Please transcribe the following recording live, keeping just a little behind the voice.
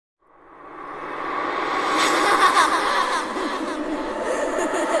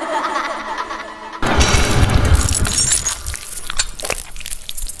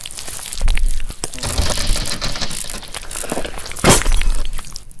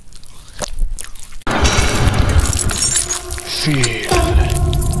Feel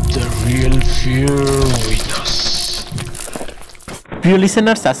the real fear with us. প্রিয়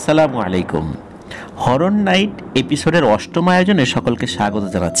listeners, আসসালামু আলাইকুম। হরর নাইট এপিসোডের ৮ম আয়োজনে সকলকে স্বাগত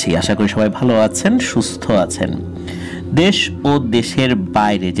জানাচ্ছি। আশা করি সবাই ভালো আছেন, সুস্থ আছেন। দেশ ও দেশের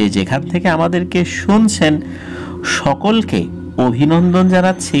বাইরে যে যেখান থেকে আমাদেরকে শুনছেন সকলকে অভিনন্দন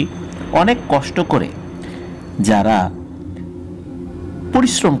জানাচ্ছি। অনেক কষ্ট করে যারা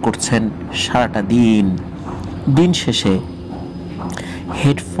পরিশ্রম করছেন সারাটা দিন, দিন শেষে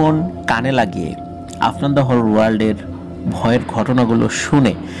হেডফোন কানে লাগিয়ে আফনান দ্য হরর ওয়ার্ল্ডের ভয়ের ঘটনাগুলো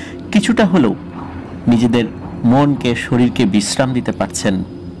শুনে কিছুটা হলেও নিজেদের মনকে, শরীরকে বিশ্রাম দিতে পারছেন,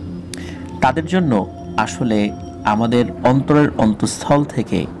 তাদের জন্য আসলে আমাদের অন্তরের অন্তঃস্থল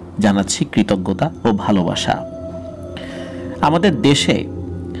থেকে জানাচ্ছি কৃতজ্ঞতা ও ভালোবাসা। আমাদের দেশে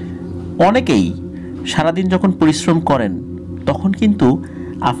অনেকেই সারাদিন যখন পরিশ্রম করেন তখন কিন্তু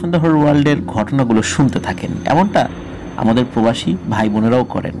আফনান দ্য হরর ওয়ার্ল্ডের ঘটনাগুলো শুনতে থাকেন। এমনটা আমাদের প্রবাসী ভাই বোনেরাও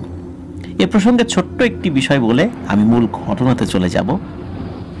করেন। এ প্রসঙ্গে ছোট্ট একটি বিষয় বলে আমি মূল ঘটনাতে চলে যাব।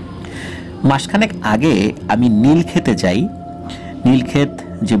 মাসখানেক আগে আমি নীলক্ষেতে যাই। নীলক্ষেত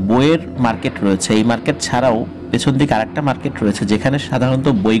যে বইয়ের মার্কেট রয়েছে, এই মার্কেট ছাড়াও পেছন দিকে আরেকটা মার্কেট রয়েছে যেখানে সাধারণত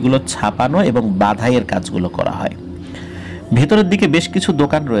বইগুলো ছাপানো এবং বাধাইয়ের কাজগুলো করা হয়। ভেতরের দিকে বেশ কিছু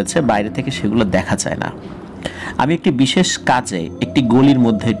দোকান রয়েছে, বাইরে থেকে সেগুলো দেখা যায় না। আমি একটি বিশেষ কাজে একটি গলির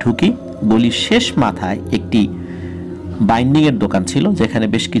মধ্যে ঢুকি। গলির শেষ মাথায় একটি বাইন্ডিংয়ের দোকান ছিল যেখানে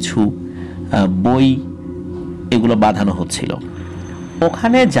বেশ কিছু বই এগুলো বাঁধানো হচ্ছিল।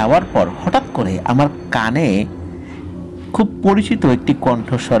 ওখানে যাওয়ার পর হঠাৎ করে আমার কানে খুব পরিচিত একটি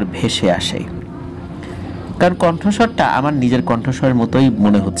কণ্ঠস্বর ভেসে আসে। কারণ কণ্ঠস্বরটা আমার নিজের কণ্ঠস্বরের মতোই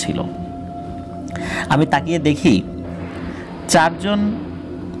মনে হচ্ছিল। আমি তাকিয়ে দেখি 4 জন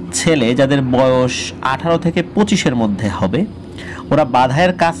ছেলে, যাদের বয়স 18 থেকে 25-এর মধ্যে হবে। ওরা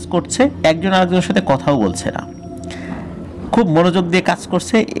বাধাইয়ের কাজ করছে, একজন আরেকজনের সাথে কথাও বলছে না, খুব মনোযোগ দিয়ে কাজ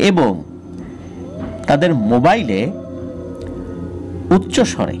করছে এবং তাদের মোবাইলে উচ্চ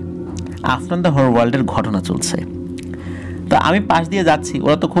স্বরে আফনান দ্য হরর ওয়ার্ল্ডের ঘটনা চলছে। তো আমি পাশ দিয়ে যাচ্ছি,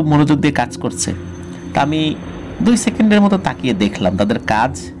 ওরা তো খুব মনোযোগ দিয়ে কাজ করছে। তা আমি 2 সেকেন্ডের মতো তাকিয়ে দেখলাম তাদের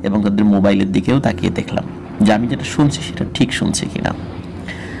কাজ এবং তাদের মোবাইলের দিকেও তাকিয়ে দেখলাম যে আমি যেটা শুনছি সেটা ঠিক শুনছি কিনা।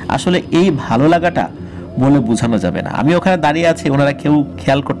 আসলে এই ভালো লাগাটা বলে বোঝানো যাবে না। আমি ওখানে দাঁড়িয়ে আছি, ওনারা কেউ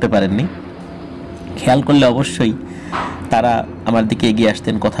খেয়াল করতে পারেননি। খেয়াল করলে অবশ্যই তারা আমার দিকে এগিয়ে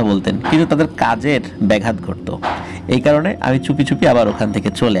আসতেন, কথা বলতেন, কিন্তু তাদের কাজের ব্যাঘাত ঘটত। এই কারণে আমি চুপি চুপি আবার ওখান থেকে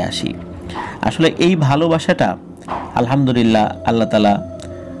চলে আসি। আসলে এই ভালোবাসাটা আলহামদুলিল্লাহ আল্লাহ তাআলা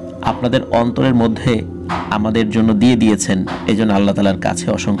আপনাদের অন্তরের মধ্যে আমাদের জন্য দিয়ে দিয়েছেন। এই জন্য আল্লাহ তাআলার কাছে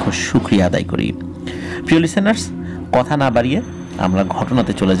অসংখ্য শুকরিয়া আদায় করি। প্রিয় লিসেনার্স, কথা না বাড়িয়ে আমরা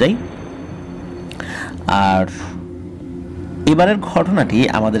ঘটনাতে চলে যাই। আর এবারের ঘটনাটি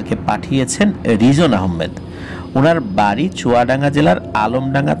আমাদেরকে পাঠিয়েছেন রিজন আহমেদ। ওনার বাড়ি চুয়াডাঙ্গা জেলার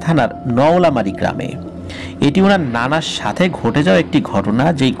আলমডাঙ্গা থানার নওলামারি গ্রামে। এটি ওনার নানার সাথে ঘটে যাওয়া একটি ঘটনা,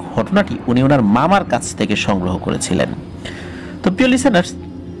 যেই ঘটনাটি উনি ওনার মামার কাছ থেকে সংগ্রহ করেছিলেন। তো প্রিয় লিসেনার্স,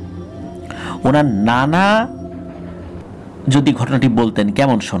 ওনার নানা যদি ঘটনাটি বলতেন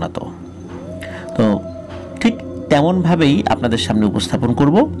কেমন শোনাতো, তো ঠিক তেমনভাবেই আপনাদের সামনে উপস্থাপন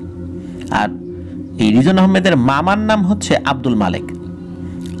করব। আর এই রিজন আহমেদের মামার নাম হচ্ছে আব্দুল মালেক।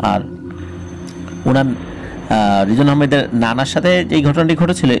 আর ওনার রিজন আহমেদের নানার সাথে এই ঘটনাটি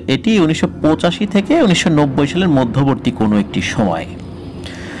ঘটেছিল এটি 1985 থেকে 1990 সালের মধ্যবর্তী কোনো একটি সময়।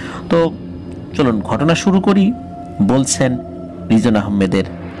 তো চলুন ঘটনা শুরু করি। বলছেন রিজন আহমেদের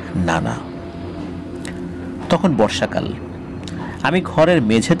নানা। তখন বর্ষাকাল। আমি ঘরের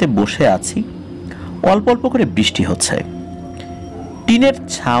মেঝেতে বসে আছি। অল্প অল্প করে বৃষ্টি হচ্ছে। টিনের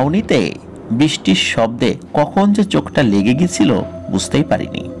ছাউনিতে বৃষ্টির শব্দে কখন যে চোখটা লেগে গেছিল বুঝতেই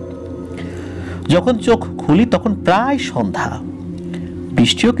পারিনি। যখন চোখ খুলি তখন প্রায় সন্ধ্যা।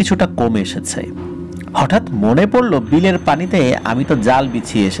 বৃষ্টিও কিছুটা কমে এসেছে। হঠাৎ মনে পড়ল বিলের পানিতে আমি তো জাল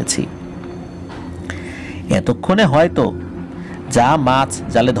বিছিয়ে এসেছি। এতক্ষণে হয়তো যা মাছ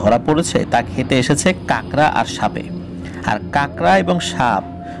জালে ধরা পড়েছে তা খেতে এসেছে কাঁকড়া আর সাপে। আর কাঁকড়া এবং সাপ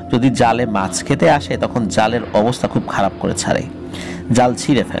যদি জালে মাছ খেতে আসে তখন জালের অবস্থা খুব খারাপ করে ছাড়ে, জাল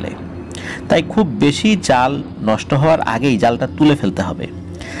ছিঁড়ে ফেলে। তাই খুব বেশি জাল নষ্ট হওয়ার আগেই জালটা তুলে ফেলতে হবে।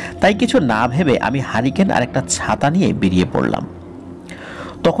 তাই কিছু না ভেবে আমি হারিকেন আর একটা ছাতা নিয়ে বেরিয়ে পড়লাম।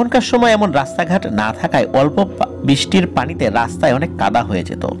 তখনকার সময় এমন রাস্তাঘাট না থাকায় অল্প বৃষ্টির পানিতে রাস্তায় অনেক কাদা হয়ে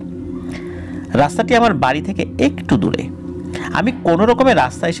যেত। রাস্তাটি আমার বাড়ি থেকে একটু দূরে। আমি কোনো রকমে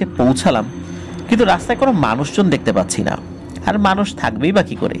রাস্তায় এসে পৌঁছালাম, কিন্তু রাস্তায় কোনো মানুষজন দেখতে পাচ্ছি না। আর মানুষ থাকবেই বা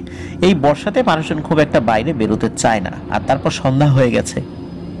কি করে? এই বর্ষাতে মানুষজন খুব একটা বাইরে বেরোতে চায় না। আর তারপর সন্ধ্যা হয়ে গেছে,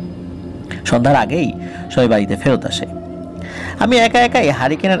 সন্ধ্যার আগেই সবাই বাড়িতে ফেরত আসে। আমি একা একা এই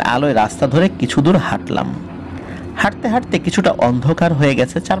হারিকেনের আলোয় রাস্তা ধরে কিছু দূর হাঁটলাম। হাঁটতে হাঁটতে কিছুটা অন্ধকার হয়ে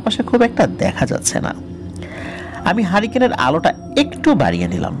গেছে, চারপাশে খুব একটা দেখা যাচ্ছে না। আমি হারিকেনের আলোটা একটু বাড়িয়ে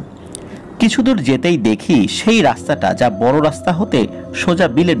নিলাম। কিছু দূর যেতেই দেখি সেই রাস্তাটা, যা বড় রাস্তা হতে সোজা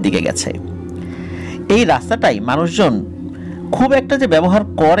বিলের দিকে গেছে। এই রাস্তাটাই মানুষজন খুব একটা যে ব্যবহার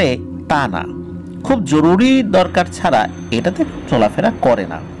করে তা না, খুব জরুরি দরকার ছাড়া এটাতে চলাফেরা করে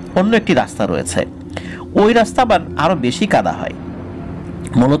না। অন্য একটি রাস্তা রয়েছে, ওই রাস্তা আবার আরো বেশি কাদা হয়।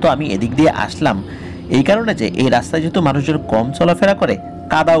 মূলত আমি এদিক দিয়ে আসলাম এই কারণে যে এই রাস্তায় যেহেতু মানুষজন কম চলাফেরা করে,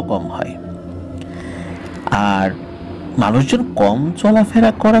 কাদাও কম হয়। আর মানুষজন কম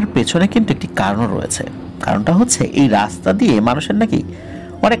চলাফেরা করার পেছনে কিন্তু একটি কারণ রয়েছে। কারণটা হচ্ছে এই রাস্তা দিয়ে মানুষের নাকি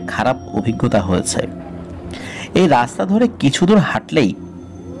অনেক খারাপ অভিজ্ঞতা হয়েছে। এই রাস্তা ধরে কিছু দূর হাঁটলেই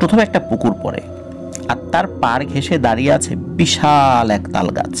প্রথমে একটা পুকুর পড়ে, আর তার পাড় ঘেঁষে দাঁড়িয়ে আছে বিশাল এক তাল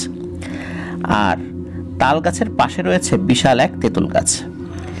গাছ, আর তাল গাছের পাশে রয়েছে বিশাল এক তেঁতুল গাছ।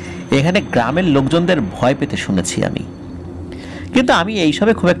 এখানে গ্রামের লোকজনদের ভয় পেতে শুনেছি আমি, কিন্তু আমি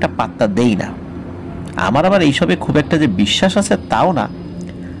এইসবে খুব একটা পাত্তা দেই না। আমার আবার এইসবে খুব একটা যে বিশ্বাস আছে তাও না।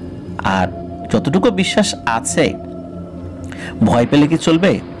 আর যতটুকু বিশ্বাস আছে, ভয় পেলে কি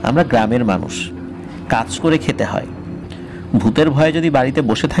চলবে? আমরা গ্রামের মানুষ, কাজ করে খেতে হয়। ভূতের ভয়ে যদি বাড়িতে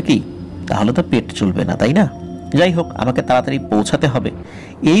বসে থাকি তাহলে তো পেট চলবে না, তাই না? যাই হোক, আমাকে তাড়াতাড়ি পৌঁছাতে হবে,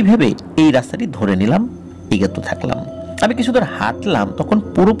 এই ভেবে এই রাস্তাটি ধরে নিলাম, এগোতে থাকলাম। আমি কিছু দূর হাঁটলাম, তখন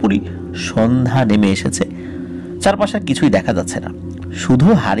পুরোপুরি সন্ধ্যা নেমে এসেছে। চারপাশে কিছুই দেখা যাচ্ছে না, শুধু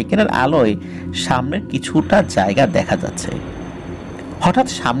হারিকেনের আলোয় সামনের কিছুটা জায়গা দেখা যাচ্ছে। হঠাৎ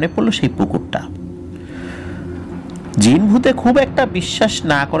সামনে পড়লো সেই পুকুরটা। জিন ভূতে খুব একটা বিশ্বাস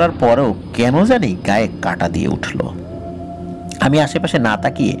না করার পরেও কেন জানি গায়ে কাঁটা দিয়ে উঠল। আমি আশেপাশে না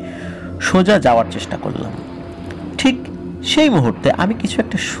তাকিয়ে সোজা যাওয়ার চেষ্টা করলাম। ঠিক সেই মুহূর্তে আমি কিছু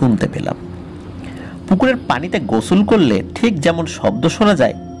একটা শুনতে পেলাম। পুকুরের পানিতে গোসল করলে ঠিক যেমন শব্দ শোনা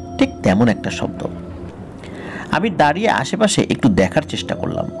যায়, ঠিক তেমন একটা শব্দ। আমি দাঁড়িয়ে আশেপাশে একটু দেখার চেষ্টা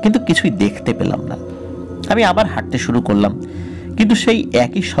করলাম, কিন্তু কিছুই দেখতে পেলাম না। আমি আবার হাঁটতে শুরু করলাম, কিন্তু সেই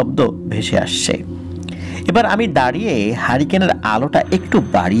একই শব্দ ভেসে আসছে। এবার আমি দাঁড়িয়ে হারিকেনের আলোটা একটু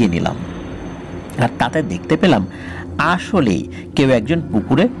বাড়িয়ে নিলাম, আর তাতে দেখতে পেলাম আসলেই কেউ একজন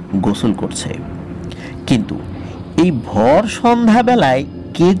পুকুরে গোসল করছে। কিন্তু এই ভর সন্ধ্যাবেলায়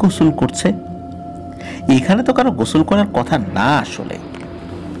কে গোসল করছে? এখানে তো কারো গোসল করার কথা না। আসলে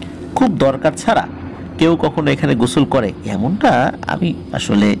খুব দরকার ছাড়া কেউ কখনো এখানে গোসল করে এমনটা আমি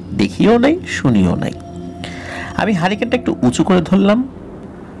আসলে দেখিও নাই, শুনিও নাই। আমি হারিকেনটা একটু উঁচু করে ধরলাম।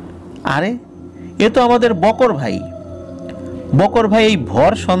 আরে, এ তো আমাদের বকর ভাই। বকর ভাই এই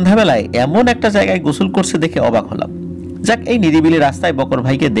ভর সন্ধ্যাবেলায় এমন একটা জায়গায় গোসল করছে দেখে অবাক হলাম। যাক, এই নিরিবিলি রাস্তায় বকর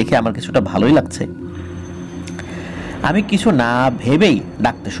ভাইকে দেখে আমার কিছুটা ভালোই লাগছে। আমি কিছু না ভেবেই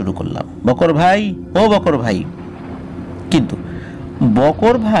ডাকতে শুরু করলাম, বকর ভাই, ও বকর ভাই। কিন্তু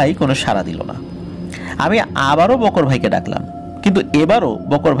বকর ভাই কোনো সাড়া দিল না। আমি আবারও বকর ভাইকে ডাকলাম, কিন্তু এবারও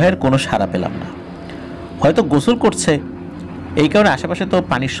বকর ভাইয়ের কোনো সাড়া পেলাম না। হয়তো গোসল করছে, এই কারণে আশেপাশে তো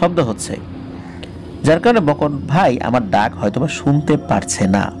পানির শব্দ হচ্ছে, যার কারণে বকর ভাই আমার ডাক হয়তোবা শুনতে পারছে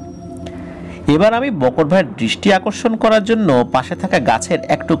না। এবার আমি বকর ভাইয়ের দৃষ্টি আকর্ষণ করার জন্য পাশে থাকা গাছের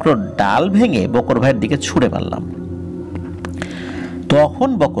এক টুকরো ডাল ভেঙে বকর ভাইয়ের দিকে ছুঁড়ে মারলাম। তখন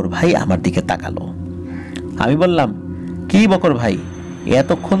বকর ভাই আমার দিকে তাকালো। আমি বললাম, কি বকর ভাই,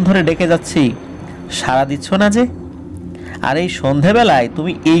 এতক্ষণ ধরে ডেকে যাচ্ছি, সাড়া দিচ্ছ না যে? আর এই সন্ধেবেলায়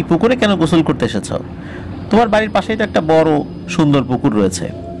তুমি এই পুকুরে কেন গোসল করতে এসেছ? তোমার বাড়ির পাশেই তো একটা বড় সুন্দর পুকুর রয়েছে।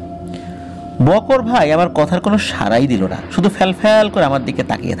 বকর ভাই আমার কথার কোনো সাড়াই দিল না, শুধু ফ্যাল ফ্যাল করে আমার দিকে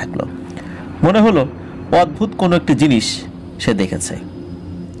তাকিয়ে থাকলো। মনে হলো অদ্ভুত কোনো একটি জিনিস সে দেখেছে।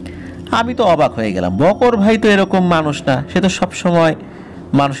 আমি তো অবাক হয়ে গেলাম। বকর ভাই তো এরকম মানুষ না, সে তো সবসময়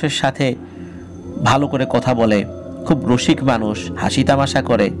মানুষের সাথে ভালো করে কথা বলে, খুব রসিক মানুষ, হাসি তামাশা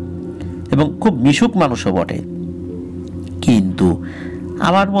করে এবং খুব মিশুক মানুষও বটে। কিন্তু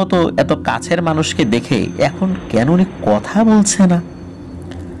আমার মতো এত কাছের মানুষকে দেখে এখন কেন উনি কথা বলছে না?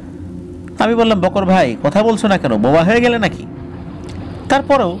 আমি বললাম, বকর ভাই কথা বলছো না কেন, বোবা হয়ে গেলে নাকি?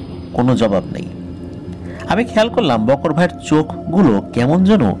 তারপরেও কোনো জবাব নেই। আমি খেয়াল করলাম বকর ভাইয়ের চোখগুলো কেমন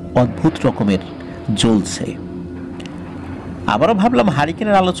যেন অদ্ভুত রকমের জ্বলছে। আবারও ভাবলাম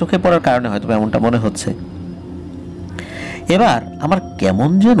হারিকেনের আলো চোখে পড়ার কারণে হয়তো এমনটা মনে হচ্ছে। এবার আমার কেমন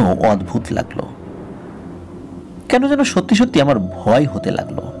যেন অদ্ভুত লাগলো, কেন যেন সত্যি সত্যি আমার ভয় হতে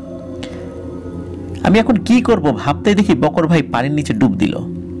লাগলো। আমি এখন কি করব ভাবতে দেখি বকর ভাই পানির নিচে ডুব দিল।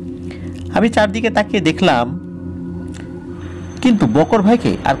 আমি চারদিকে তাকিয়ে দেখলাম, কিন্তু বকর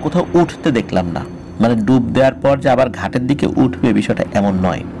ভাইকে আর কোথাও উঠতে দেখলাম না। মানে ডুব দেওয়ার পর যে আবার ঘাটের দিকে উঠবে বিষয়টা এমন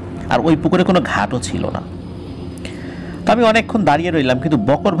নয়, আর ওই পুকুরে কোনো ঘাটও ছিল না। তো আমি অনেকক্ষণ দাঁড়িয়ে রইলাম, কিন্তু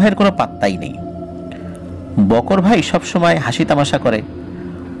বকর ভাইয়ের কোনো পাত্তাই নেই। বকর ভাই সবসময় হাসি তামাশা করে,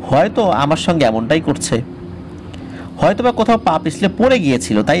 হয়তো আমার সঙ্গে এমনটাই করছে। হয়তোবা কোথাও পা পিছলে পড়ে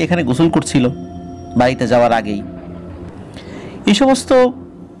গিয়েছিল, তাই এখানে গোসল করছিল বাড়িতে যাওয়ার আগেই। এই সমস্ত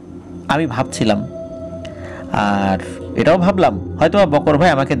আমি ভাবছিলাম। আর এটাও ভাবলাম হয়তোবা বকর ভাই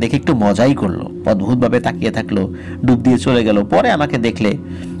আমাকে দেখে একটু মজাই করলো, অদ্ভুতভাবে তাকিয়ে থাকলো, ডুব দিয়ে চলে গেল, পরে আমাকে দেখলে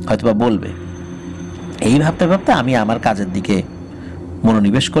হয়তোবা বলবে। এই ভাবতে ভাবতে আমি আমার কাজের দিকে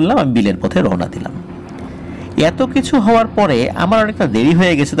মনোনিবেশ করলাম। আমি বিলের পথে রওনা দিলাম। এত কিছু হওয়ার পরে আমার অনেকটা দেরি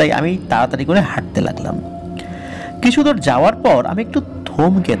হয়ে গেছে, তাই আমি তাড়াতাড়ি করে হাঁটতে লাগলাম। কিছু দূর যাওয়ার পর আমি একটু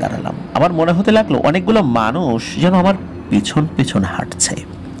থমকে দাঁড়ালাম। আমার মনে হতে লাগলো অনেকগুলো মানুষ যেন আমার পিছন পিছন হাঁটছে।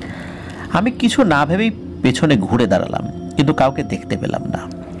 আমি কিছু না ভেবেই পেছনে ঘুরে দাঁড়ালাম, কিন্তু কাউকে দেখতে পেলাম না।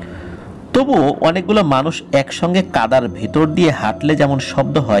 তবুও অনেকগুলো মানুষ একসঙ্গে কাদার ভেতর দিয়ে হাঁটলে যেমন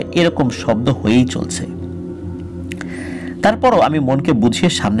শব্দ হয়, এরকম শব্দ হয়েই চলছে। তারপরও আমি মনকে বুঝিয়ে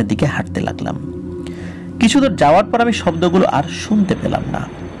সামনের দিকে হাঁটতে লাগলাম। কিছু দূর যাওয়ার পর আমি শব্দগুলো আর শুনতে পেলাম না।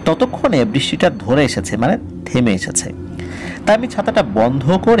 ততক্ষণে বৃষ্টিটা ধরে এসেছে, মানে থেমে এসেছে। তাই আমি ছাতাটা বন্ধ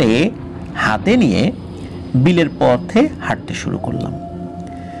করে হাতে নিয়ে বিলের পথে হাঁটতে শুরু করলাম।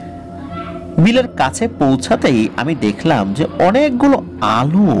 বিলের কাছে পৌঁছাতেই আমি দেখলাম যে অনেকগুলো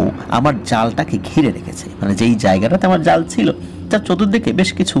আলো আমার জালটাকে ঘিরে রেখেছে, মানে যেই জায়গাটাতে আমার জাল ছিল তার চতুর্দিকে বেশ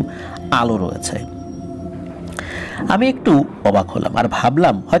কিছু আলো রয়েছে। আমি একটু অবাক হলাম আর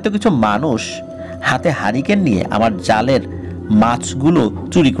ভাবলাম হয়তো কিছু মানুষ হাতে হারিকেন নিয়ে আমার জালের মাছগুলো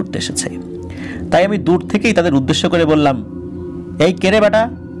চুরি করতে এসেছে। তাই আমি দূর থেকেই তাদের উদ্দেশ্য করে বললাম, এই কে রে বেটা,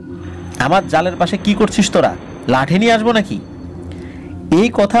 আমার জালের পাশে কি করছিস তোরা? লাঠি নিয়ে আসবো নাকি? এই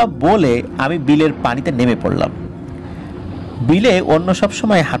কথা বলে আমি বিলের পানিতে নেমে পড়লাম। বিলে অন্য সব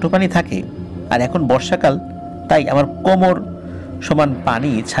সময় হাঁটু পানি থাকে, আর এখন বর্ষাকাল, তাই আমার কোমর সমান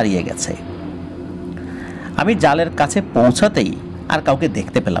পানি ছাড়িয়ে গেছে। আমি জালের কাছে পৌঁছাতেই আর কাউকে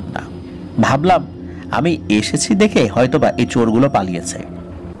দেখতে পেলাম না। ভাবলাম আমি এসেছি দেখে হয়তোবা এই চোরগুলো পালিয়েছে।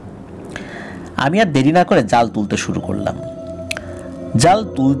 আমি আর দেরি না করে জাল তুলতে শুরু করলাম। জাল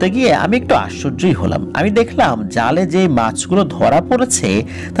তুলতে গিয়ে আমি একটু আশ্চর্যই হলাম। আমি দেখলাম জালে যে মাছগুলো ধরা পড়েছে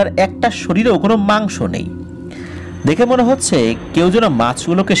তার একটা শরীরেও কোনো মাংস নেই। দেখে মনে হচ্ছে কেউ যেন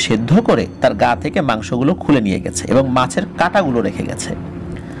মাছগুলোকে সেদ্ধ করে তার গা থেকে মাংসগুলো খুলে নিয়ে গেছে এবং মাছের কাঁটাগুলো রেখে গেছে।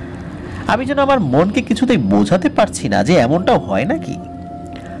 আমি যেন আমার মনকে কিছুতেই বোঝাতে পারছি না যে এমনটাও হয় নাকি।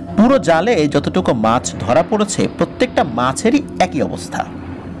 পুরো জালে যতটুকু মাছ ধরা পড়েছে প্রত্যেকটা মাছেরই একই অবস্থা।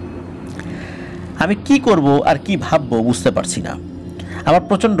 আমি কি করব আর কি ভাববো বুঝতে পারছি না। আমার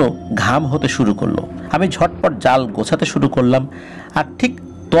প্রচণ্ড ঘাম হতে শুরু করলো। আমি ঝটপট জাল গোছাতে শুরু করলাম। আর ঠিক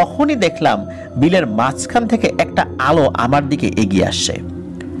তখনই দেখলাম বিলের মাঝখান থেকে একটা আলো আমার দিকে এগিয়ে আসছে।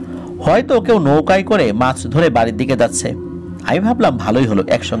 হয়তো কেউ নৌকায় করে মাছ ধরে বাড়ির দিকে যাচ্ছে। আমি ভাবলাম ভালোই হলো,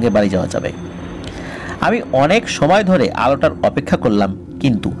 একসঙ্গে বাড়ি যাওয়া যাবে। আমি অনেক সময় ধরে আলোটার অপেক্ষা করলাম,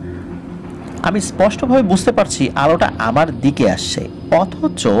 কিন্তু আমি স্পষ্টভাবে বুঝতে পারছি আলোটা আমার দিকে আসছে,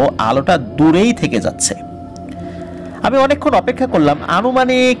 অথচ আলোটা দূরেই থেকে যাচ্ছে। আমি অনেকক্ষণ অপেক্ষা করলাম,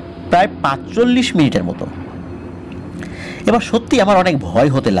 আনুমানিক প্রায় 45 মিনিটের মতো। এবার সত্যি আমার অনেক ভয়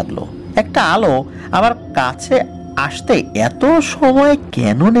হতে লাগলো। একটা আলো আমার কাছে আসতে এত সময়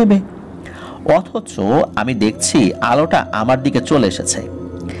কেন নেবে? অথচ আমি দেখছি আলোটা আমার দিকে চলে এসেছে।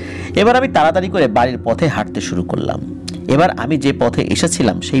 এবার আমি তাড়াতাড়ি করে বাড়ির পথে হাঁটতে শুরু করলাম। এবার আমি যে পথে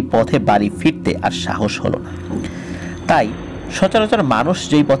এসেছিলাম সেই পথে বাড়ি ফিরতে আর সাহস হলো না। তাই সচরাচর মানুষ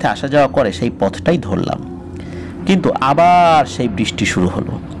যেই পথে আসা যাওয়া করে সেই পথটাই ধরলাম। কিন্তু আবার সেই বৃষ্টি শুরু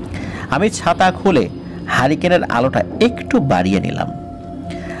হলো। আমি ছাতা খুলে হারিকেনের আলোটা একটু বাড়িয়ে নিলাম।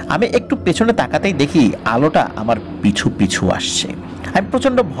 আমি একটু পেছনে তাকাতেই দেখি আলোটা আমার পিছু পিছু আসছে। আমি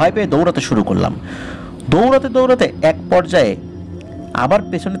প্রচণ্ড ভয় পেয়ে দৌড়াতে শুরু করলাম। দৌড়াতে দৌড়াতে এক পর্যায়ে আবার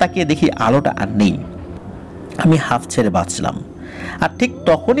পেছনে তাকিয়ে দেখি আলোটা আর নেই। আমি হাফ ছেড়ে বাঁচলাম। আর ঠিক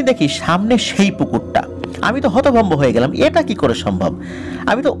তখনই দেখি সামনে সেই পুকুরটা। আমি তো হতভম্ব হয়ে গেলাম, এটা কি করে সম্ভব?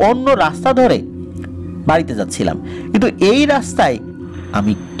 আমি তো অন্য রাস্তা ধরে বাড়িতে যাচ্ছিলাম, কিন্তু এই রাস্তায়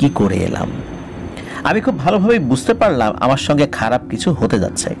আমি কি করে এলাম? আমি খুব ভালোভাবে বুঝতে পারলাম আমার সঙ্গে খারাপ কিছু হতে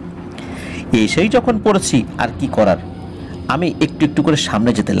যাচ্ছে। এসেই যখন পড়েছি আর কি করার, আমি একটু একটু করে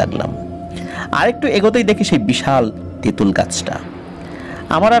সামনে যেতে লাগলাম। আর একটু এগোতেই দেখি সেই বিশাল তেঁতুল গাছটা।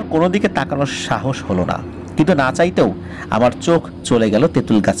 আমার আর কোনো দিকে তাকানোর সাহস হলো না, কিন্তু না চাইতেও আমার চোখ চলে গেল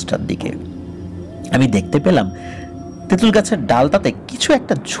তেঁতুল গাছটার দিকে। আমি দেখতে পেলাম তেঁতুল গাছের ডালটাতে কিছু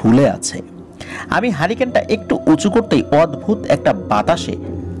একটা ঝুলে আছে। আমি হারিকেনটা একটু উঁচু করতেই অদ্ভুত একটা বাতাসে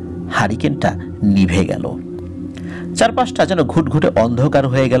হারিকেনটা নিভে গেল। চারপাশটা যেন ঘুটঘুটে অন্ধকার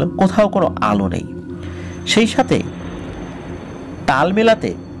হয়ে গেল, কোথাও কোনো আলো নেই। সেই সাথে তাল মেলাতে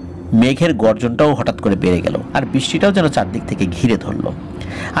মেঘের গর্জনটাও হঠাৎ করে বেড়ে গেল, আর বৃষ্টিটাও যেন চারদিক থেকে ঘিরে ধরল।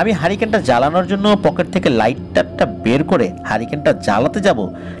 আমি হারিকেনটা জ্বালানোর জন্য পকেট থেকে লাইটারটা বের করে হারিকেনটা জ্বালাতে যাব,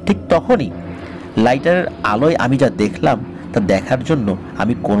 ঠিক তখনই লাইটারের আলোয় আমি যা দেখলাম তা দেখার জন্য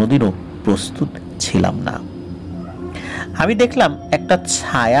আমি কোনোদিনও প্রস্তুত ছিলাম না। আমি দেখলাম একটা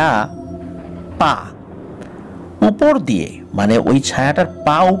ছায়া পা উপর দিয়ে, মানে ওই ছায়াটার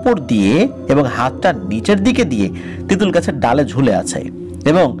পা উপর দিয়ে এবং হাতটা নিচের দিকে দিয়ে তেঁতুল গাছের ডালে ঝুলে আছে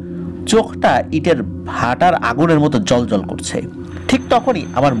এবং চোখটা ইটের ভাটার আগুনের মতো জ্বলজ্বল করছে। ঠিক তখনই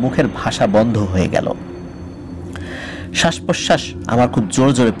আমার মুখের ভাষা বন্ধ হয়ে গেল। শ্বাস প্রশ্বাস আমার খুব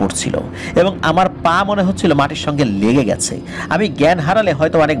জোরে জোরে পড়ছিল এবং আমার পা মনে হচ্ছিল মাটির সঙ্গে লেগে গেছে। আমি জ্ঞান হারালে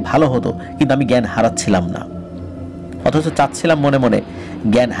হয়তো অনেক ভালো হতো, কিন্তু আমি জ্ঞান হারাচ্ছিলাম না, অথচ চাচ্ছিলাম মনে মনে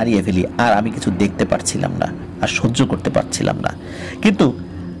জ্ঞান হারিয়ে ফেলি। আর আমি কিছু দেখতে পারছিলাম না, আর সহ্য করতে পারছিলাম না। কিন্তু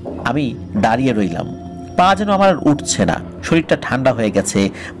আমি দাঁড়িয়ে রইলাম, পা যেন আমার আর উঠছে না, শরীরটা ঠান্ডা হয়ে গেছে,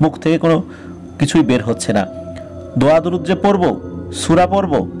 মুখ থেকে কোনো কিছুই বের হচ্ছে না। দোয়া দুরূদ যে পড়বো, সূরা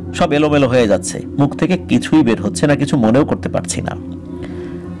পড়বো, সব এলোমেলো হয়ে যাচ্ছে, মুখ থেকে কিছুই বের হচ্ছে না, কিছু মনেও করতে পারছি না।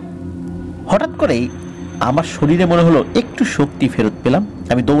 হঠাৎ করেই আমার শরীরে মনে হলো একটু শক্তি ফেরত পেলাম।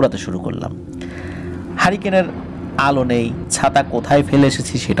 আমি দৌড়াতে শুরু করলাম। হারিকেনের আলো নেই, ছাতা কোথায় ফেলে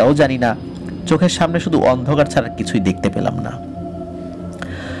এসেছি সেটাও জানি না, চোখের সামনে শুধু অন্ধকার ছাড়া কিছুই দেখতে পেলাম না।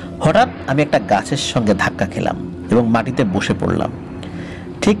 হঠাৎ আমি একটা গাছের সঙ্গে ধাক্কা খেলাম এবং মাটিতে বসে পড়লাম।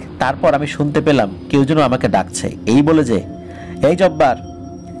 ঠিক তারপর আমি শুনতে পেলাম কেউ যেন আমাকে ডাকছে, এই বলে যে, এই জব্বার,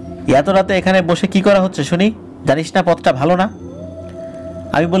 এত রাতে এখানে বসে কি করা হচ্ছে শুনি? জানিস না পথটা ভালো না?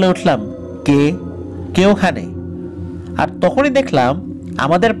 আমি বলে উঠলাম, কে ওখানে? আর তখনই দেখলাম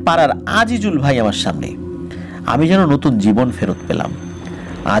আমাদের পাড়ার আজিজুল ভাই আমার সামনে। আমি যেন নতুন জীবন ফেরত পেলাম।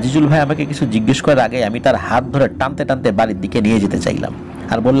 আজিজুল ভাই আমাকে কিছু জিজ্ঞেস করার আগে আমি তার হাত ধরে টানতে টানতে বাড়ির দিকে নিয়ে যেতে চাইলাম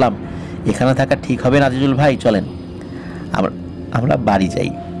আর বললাম, এখানে থাকা ঠিক হবে না আজিজুল ভাই, চলেন আমরা বাড়ি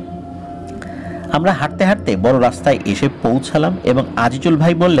যাই। আমরা হাঁটতে হাঁটতে বড় রাস্তায় এসে পৌঁছালাম এবং আজিজুল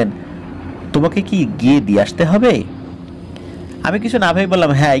ভাই বললেন, তোমাকে কি গিয়ে দিয়ে আসতে হবে? আমি কিছু না ভেবে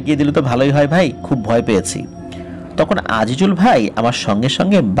বললাম, হ্যাঁ এগিয়ে দিলে তো ভালোই হয় ভাই, খুব ভয় পেয়েছি। তখন আজিজুল ভাই আমার সঙ্গে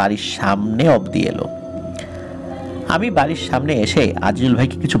সঙ্গে বাড়ির সামনে অবধি এলো। আমি বাড়ির সামনে এসে আজিজুল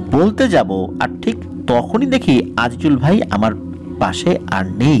ভাইকে কিছু বলতে যাব, আর ঠিক তখনই দেখি আজিজুল ভাই আমার পাশে আর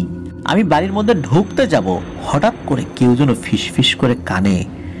নেই। আমি বাড়ির মধ্যে ঢুকতে যাব, হঠাৎ করে কেউ যেন ফিসফিস করে কানে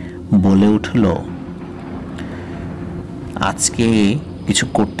বলে উঠল, আজকে কিছু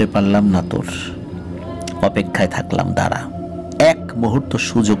করতে পারলাম না তোর, অপেক্ষায় থাকলাম, দাঁড়া, এক মুহূর্ত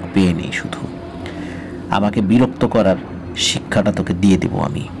সুযোগ পেয়ে নেই, শুধু আমাকে বিরক্ত করার শিক্ষাটা তোকে দিয়ে দেব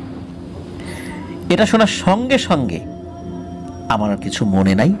আমি। এটা শোনার সঙ্গে সঙ্গে আমার আর কিছু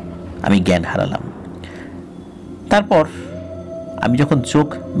মনে নাই, আমি জ্ঞান হারালাম। তারপর আমি যখন চোখ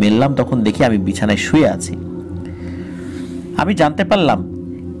মেললাম তখন দেখি আমি বিছানায় শুয়ে আছি। আমি জানতে পারলাম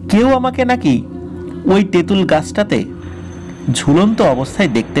কেউ আমাকে নাকি ওই তেঁতুল গাছটাতে ঝুলন্ত অবস্থায়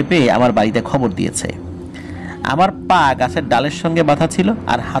দেখতে পেয়ে আমার বাড়িতে খবর দিয়েছে। আমার পা গাছের ডালের সঙ্গে বাঁধা ছিল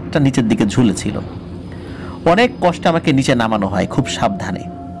আর হাতটা নিচের দিকে ঝুলেছিল। অনেক কষ্টে আমাকে নিচে নামানো হয়, খুব সাবধানে।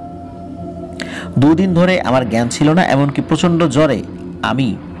 2 দিন ধরে আমার জ্ঞান ছিল না, এমনকি প্রচণ্ড জ্বরে আমি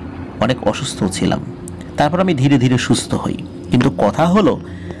অনেক অসুস্থ ছিলাম। তারপর আমি ধীরে ধীরে সুস্থ হই। কিন্তু কথা হলো,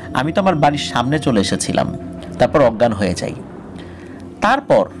 আমি তো আমার বাড়ির সামনে চলে এসেছিলাম, তারপর অজ্ঞান হয়ে যাই।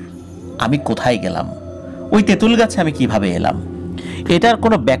 তারপর আমি কোথায় গেলাম, ওই তেঁতুল গাছে আমি কিভাবে এলাম, এটার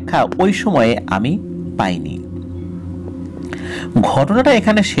কোনো ব্যাখ্যা ওই সময়ে আমি পাইনি। ঘটনাটা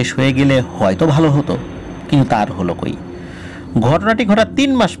এখানে শেষ হয়ে গেলে হয়তো ভালো হতো, কিন্তু তার হলো কই। ঘটনাটি ঘটার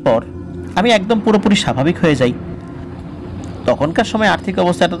 3 মাস পর আমি একদম পুরোপুরি স্বাভাবিক হয়ে যাই। তখনকার সময় আর্থিক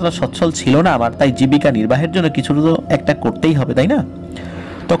অবস্থা এতটা সচ্ছল ছিল না আমার, তাই জীবিকা নির্বাহের জন্য কিছু তো একটা করতেই হবে, তাই না?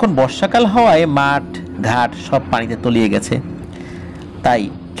 তখন বর্ষাকাল হওয়ায় মাঠ ঘাট সব পানিতে তলিয়ে গেছে, তাই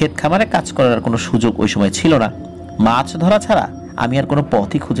ক্ষেত খামারে কাজ করার কোনো সুযোগ ওই সময় ছিল না। মাছ ধরা ছাড়া আমি আর কোনো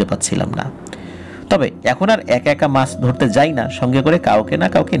পথই খুঁজে পাচ্ছিলাম না। তবে এখন আর একা একা মাছ ধরতে যাই না, সঙ্গে করে কাউকে না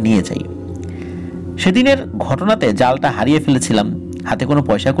কাউকে নিয়ে যাই। সেদিনের ঘটনাতে জালটা হারিয়ে ফেলেছিলাম, হাতে কোনো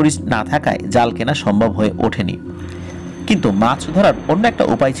পয়সা কড়ি না থাকায় জাল কেনা সম্ভব হয়ে ওঠেনি। কিন্তু মাছ ধরার অন্য একটা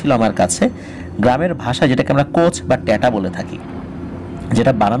উপায় ছিল আমার কাছে, গ্রামের ভাষায় যেটাকে আমরা কোচ বা ট্যাটা বলে থাকি,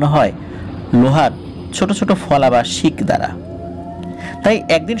 যেটা বানানো হয় লোহার ছোট ছোট ফলা বা শিক দ্বারা। তাই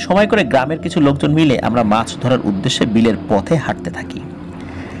একদিন সময় করে গ্রামের কিছু লোকজন মিলে আমরা মাছ ধরার উদ্দেশ্যে বিলের পথে হাঁটতে থাকি।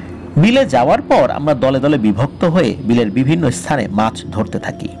 বিলে যাওয়ার পর আমরা দলে দলে বিভক্ত হয়ে বিলের বিভিন্ন স্থানে মাছ ধরতে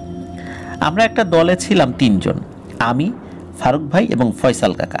থাকি। আমরা একটা দলে ছিলাম 3 জন, আমি, ফারুক ভাই এবং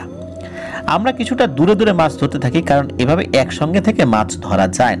ফয়সাল কাকা। আমরা কিছুটা দূরে দূরে মাছ ধরতে থাকি, কারণ এভাবে একসঙ্গে থেকে মাছ ধরা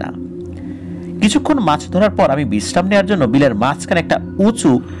যায় না। কিছুক্ষণ মাছ ধরার পর আমি বিশ্রাম নেওয়ার জন্য বিলের মাঝখানে একটা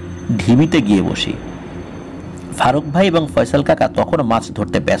উঁচু ঢিমিতে গিয়ে বসি। ফারুক ভাই এবং ফয়সাল কাকা তখনও মাছ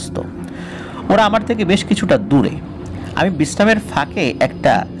ধরতে ব্যস্ত, ওরা আমার থেকে বেশ কিছুটা দূরে। আমি বিশ্রামের ফাঁকে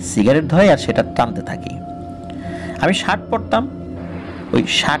একটা সিগারেট ধরে আর সেটা টানতে থাকি। আমি শার্ট পরতাম, ওই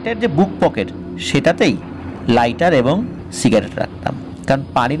শার্টের যে বুক পকেট সেটাতেই লাইটার এবং সিগারেট রাখতাম, কারণ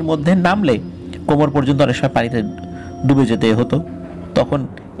পানির মধ্যে নামলে কোমর পর্যন্ত অনেক সময় পানিতে ডুবে যেতে হতো, তখন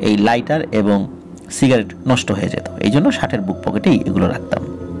এই লাইটার এবং সিগারেট নষ্ট হয়ে যেত। এই জন্য শার্টের বুক পকেটেই এগুলো রাখতাম।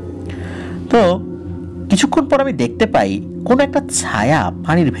 তো কিছুক্ষণ পর আমি দেখতে পাই কোনো একটা ছায়া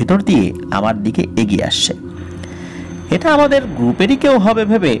পানির ভেতর দিয়ে আমার দিকে এগিয়ে আসছে। এটা আমাদের গ্রুপেরই কেউ হবে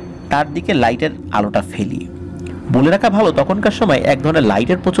ভেবে তার দিকে লাইটের আলোটা ফেলি। বলে রাখা ভালো, তখনকার সময় এক ধরনের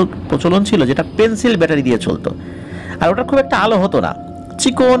লাইটের প্রচলন ছিল যেটা পেন্সিল ব্যাটারি দিয়ে চলতো, আর ওটা খুব একটা আলো হতো না,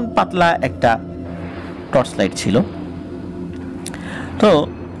 চিকন পাতলা একটা টর্চ লাইট ছিল। তো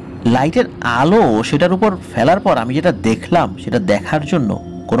লাইটের আলো সেটার উপর ফেলার পর আমি যেটা দেখলাম, সেটা দেখার জন্য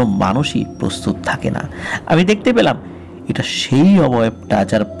কোনো মানুষই প্রস্তুত থাকে না। আমি দেখতে পেলাম এটা সেই অবয়বটা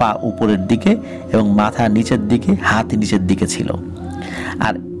যার পা উপরের দিকে এবং মাথা নিচের দিকে, হাত নিচের দিকে ছিল।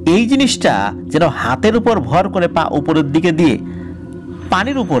 আর এই জিনিসটা যেন হাতের উপর ভর করে পা উপরের দিকে দিয়ে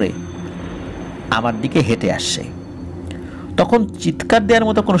পানির উপরে আমার দিকে হেঁটে আসছে। তখন চিৎকার দেওয়ার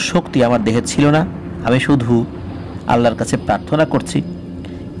মতো কোনো শক্তি আমার দেহে ছিল না। আমি শুধু আল্লাহর কাছে প্রার্থনা করছি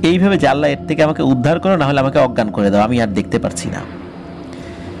এইভাবে যে আল্লাহ এর থেকে আমাকে উদ্ধার করো, না হলে আমাকে অজ্ঞান করে দাও, আমি আর দেখতে পারছি না।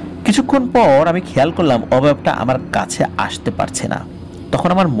 কিছুক্ষণ পর আমি খেয়াল করলাম অবয়বটা আমার কাছে আসতে পারছে না। তখন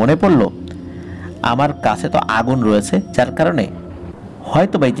আমার মনে পড়ল আমার কাছে তো আগুন রয়েছে, যার কারণে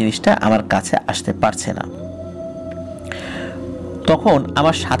হয়তো বা এই জিনিসটা আমার কাছে আসতে পারছে না। তখন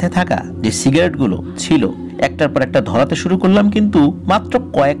আমার সাথে থাকা যে সিগারেটগুলো ছিল একটার পর একটা ধরাতে শুরু করলাম, কিন্তু মাত্র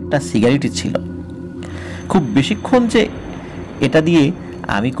কয়েকটা সিগারেটই ছিল। খুব বেশিক্ষণ যে এটা দিয়ে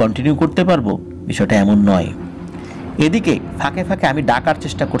আমি কন্টিনিউ করতে পারবো বিষয়টা এমন নয়। এদিকে ফাঁকে ফাঁকে আমি ডাকার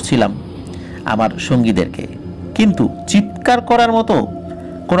চেষ্টা করছিলাম আমার সঙ্গীদেরকে, কিন্তু চিৎকার করার মতো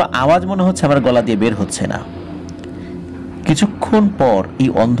কোনো আওয়াজ মনে হচ্ছে আমার গলা দিয়ে বের হচ্ছে না। কিছুক্ষণ পর এই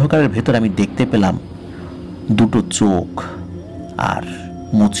অন্ধকারের ভেতর আমি দেখতে পেলাম দুটো চোখ আর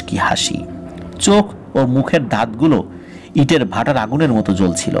মুচকি হাসি। চোখ ও মুখের দাঁতগুলো ইটের ভাটার আগুনের মতো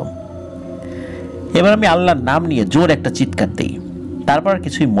জ্বলছিল। এবার আমি আল্লাহর নাম নিয়ে জোর একটা চিৎকার দেই। তারপর আর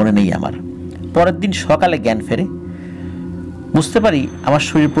কিছুই মনে নেই আমার। পরের দিন সকালে জ্ঞান ফেরে। বুঝতে পারি আমার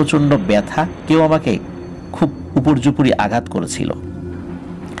শরীর প্রচণ্ড ব্যথা, কেউ আমাকে খুব উপর্যুপুরি আঘাত করেছিল।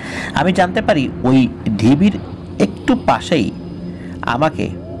 আমি জানতে পারি ওই ঢিবির একটু পাশেই আমাকে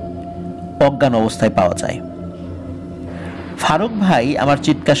অজ্ঞান অবস্থায় পাওয়া যায়। ফারুক ভাই আমার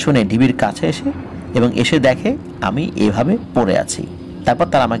চিৎকার শুনে ঢিবির কাছে এসে এবং এসে দেখে আমি এভাবে পড়ে আছি। তারপর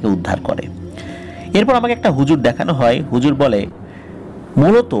তারা আমাকে উদ্ধার করে। এরপর আমাকে একটা হুজুর দেখানো হয়। হুজুর বলে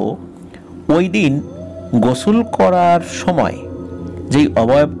মূলত ওই দিন গোসল করার সময় যেই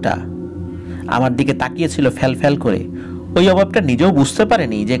অবয়বটা আমার দিকে তাকিয়েছিল ফ্যাল ফ্যাল করে, ওই অবয়বটা নিজেও বুঝতে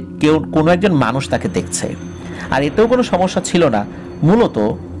পারেনি যে কেউ কোনো একজন মানুষ তাকে দেখছে। আর এতেও কোনো সমস্যা ছিল না। মূলত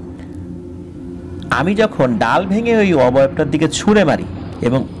আমি যখন ডাল ভেঙে ওই অবয়বটার দিকে ছুঁড়ে মারি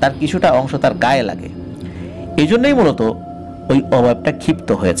এবং তার কিছুটা অংশ তার গায়ে লাগে, এই জন্যই মূলত ওই অবয়বটা ক্ষিপ্ত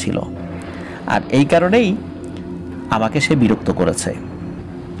হয়েছিল। আর এই কারণেই আমাকে সে বিরক্ত করেছে।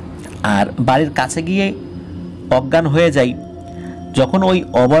 আর বাড়ির কাছে গিয়ে অজ্ঞান হয়ে যাই। যখন ওই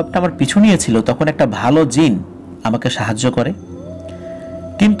অবয়বটা আমার পিছু নিয়েছিল তখন একটা ভালো জিন আমাকে সাহায্য করে,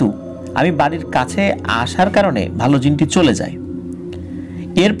 কিন্তু আমি বাড়ির কাছে আসার কারণে ভালো জিনটি চলে যায়।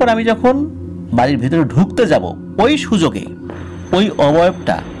 এরপর আমি যখন বাড়ির ভেতরে ঢুকতে যাব, ওই সুযোগে ওই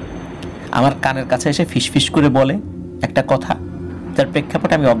অবয়বটা আমার কানের কাছে এসে ফিসফিস করে বলে একটা কথা, যার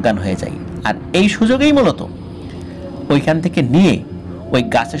প্রেক্ষাপটে আমি অজ্ঞান হয়ে যাই। আর এই সুযোগেই মূলত ওইখান থেকে নিয়ে ওই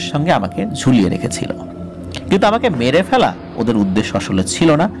গাছের সঙ্গে আমাকে ঝুলিয়ে রেখেছিল। কিন্তু আমাকে মেরে ফেলা ওদের উদ্দেশ্য আসলে ছিল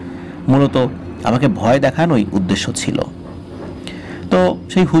না, মূলত আমাকে ভয় দেখানোই উদ্দেশ্য ছিল। তো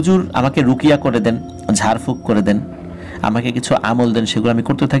সেই হুজুর আমাকে রুকিয়া করে দেন, ঝাড়ফুঁক করে দেন, আমাকে কিছু আমল দেন, সেগুলো আমি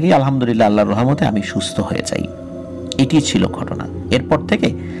করতে থাকি। আলহামদুলিল্লাহ, আল্লাহর রহমতে আমি সুস্থ হয়ে যাই। এটি ছিল ঘটনা। এরপর থেকে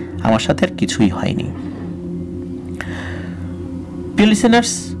আমার সাথে আর কিছুই হয়নি। প্রিয়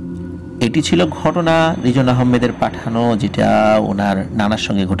লিসেনার্স, এটি ছিল ঘটনা রিজন আহমেদের পাঠানো, যেটা ওনার নানার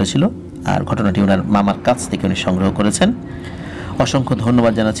সঙ্গে ঘটেছিল। আর ঘটনাটি ওনার মামার কাছ থেকে উনি সংগ্রহ করেছেন। অসংখ্য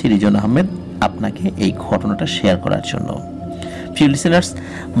ধন্যবাদ জানাচ্ছি রিজন আহমেদ আপনাকে এই ঘটনাটা শেয়ার করার জন্য। প্রিয় লিসেনার্স,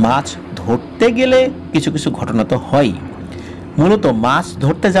 মাছ ধরতে গেলে কিছু কিছু ঘটনা তো হয়। মূলত মাছ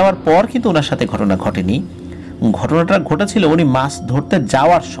ধরতে যাওয়ার পর কিন্তু ওনার সাথে ঘটনা ঘটেনি। ঘটনাটা ঘটেছিল উনি মাছ ধরতে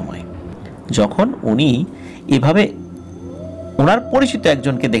যাওয়ার সময়, যখন উনি এভাবে ওনার পরিচিত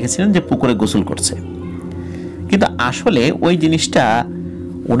একজনকে দেখেছিলেন যে পুকুরে গোসল করছে। কিন্তু আসলে ওই জিনিসটা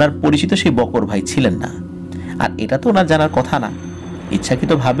ওনার পরিচিত সেই বকর ভাই ছিলেন না। আর এটা তো ওনার জানার কথা না।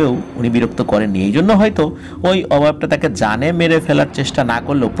 ইচ্ছাকৃতভাবেও উনি বিরক্ত করেননি। এই জন্য হয়তো ওই অবয়বটা তাকে জানে মেরে ফেলার চেষ্টা না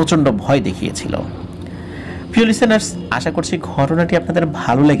করলেও প্রচণ্ড ভয় দেখিয়েছিল। প্রিয় লিসেনার্স, আশা করছি ঘটনাটি আপনাদের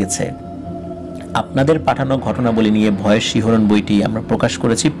ভালো লেগেছে। আপনাদের পাঠানো ঘটনাবলী নিয়ে ভয়ের শিহরণ বইটি আমরা প্রকাশ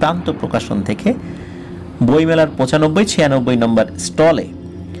করেছি প্রান্ত প্রকাশন থেকে। বইমেলার 95-96 নম্বর স্টলে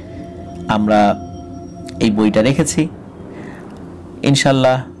আমরা এই বইটা রেখেছি।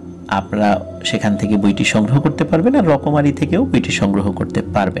 ইনশাল্লাহ আপনারা সেখান থেকে বইটি সংগ্রহ করতে পারবেন, আর রকমারি থেকেও বইটি সংগ্রহ করতে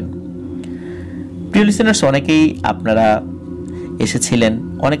পারবেন। প্রিয় লিসেনার্স, অনেকেই আপনারা এসেছিলেন,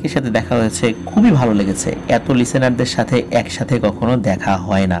 অনেকের সাথে দেখা হয়েছে, খুবই ভালো লেগেছে। এত লিসেনারদের সাথে একসাথে কখনো দেখা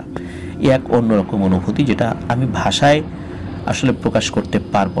হয় না। এক অন্যরকম অনুভূতি, যেটা আমি ভাষায় আসলে প্রকাশ করতে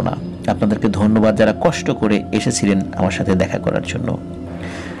পারবো না। আপনাদেরকে ধন্যবাদ যারা কষ্ট করে এসেছিলেন আমার সাথে দেখা করার জন্য।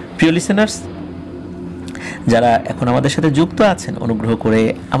 প্রিয় লিসেনার্স, যারা এখন আমাদের সাথে যুক্ত আছেন, অনুগ্রহ করে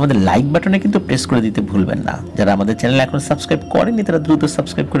আমাদের লাইক বাটনে কিন্তু প্রেস করে দিতে ভুলবেন না। যারা আমাদের চ্যানেল এখন সাবস্ক্রাইব করেননি তারা দ্রুত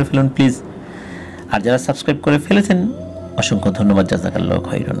সাবস্ক্রাইব করে ফেলুন প্লিজ। আর যারা সাবস্ক্রাইব করে ফেলেছেন অসংখ্য ধন্যবাদ, জাযাকাল্লাহু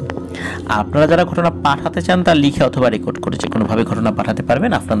খাইরান। আপনারা যারা ঘটনা পাঠাতে চান তা লিখে অথবা রেকর্ড করে যে কোনোভাবে ঘটনা পাঠাতে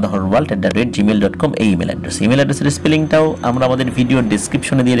পারবেন afnanthehorrorworld@gmail.com এই ইমেল অ্যাড্রেসের স্পেলিংটাও আমরা আমাদের ভিডিও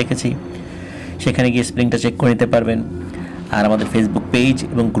ডেসক্রিপশনে দিয়ে রেখেছি, সেখানে গিয়ে স্পেলিংটা চেক করে নিতে পারবেন। আর আমাদের ফেসবুক পেজ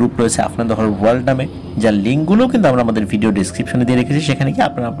এবং গ্রুপ রয়েছে আফনান দ্য হরর ওয়ার্ল্ড নামে, যার লিঙ্কগুলো কিন্তু আমরা আমাদের ভিডিও ডেসক্রিপশনে দিয়ে রেখেছি, সেখানে গিয়ে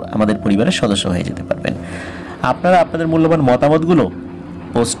আপনারা আমাদের পরিবারের সদস্য হয়ে যেতে পারবেন। আপনারা আপনাদের মূল্যবান মতামতগুলো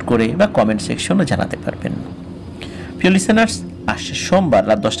পোস্ট করে বা কমেন্ট সেকশনে জানাতে পারবেন। প্রিয় লিসেনার্স, আসছে সোমবার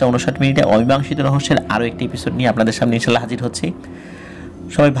রাত 10:59 অমীমাংসিত রহস্যের আরও একটি এপিসোড নিয়ে আপনাদের সামনে ইনশাআল্লাহ হাজির হচ্ছি।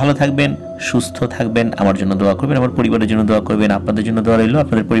 সবাই ভালো থাকবেন, সুস্থ থাকবেন, আমার জন্য দোয়া করবেন, আমার পরিবারের জন্য দোয়া করবেন, আপনাদের জন্য দোয়া রইল,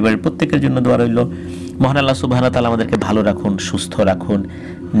 আপনাদের পরিবারের প্রত্যেকের জন্য দোয়া রইল। মহান আল্লাহ সুবহানাহু ওয়া তাআলা আমাদেরকে ভালো রাখুন, সুস্থ রাখুন,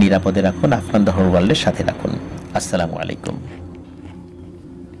 নিরাপদে রাখুন, আফনান দ্য হরর ওয়ার্ল্ডের সাথে রাখুন। আসসালামু আলাইকুম।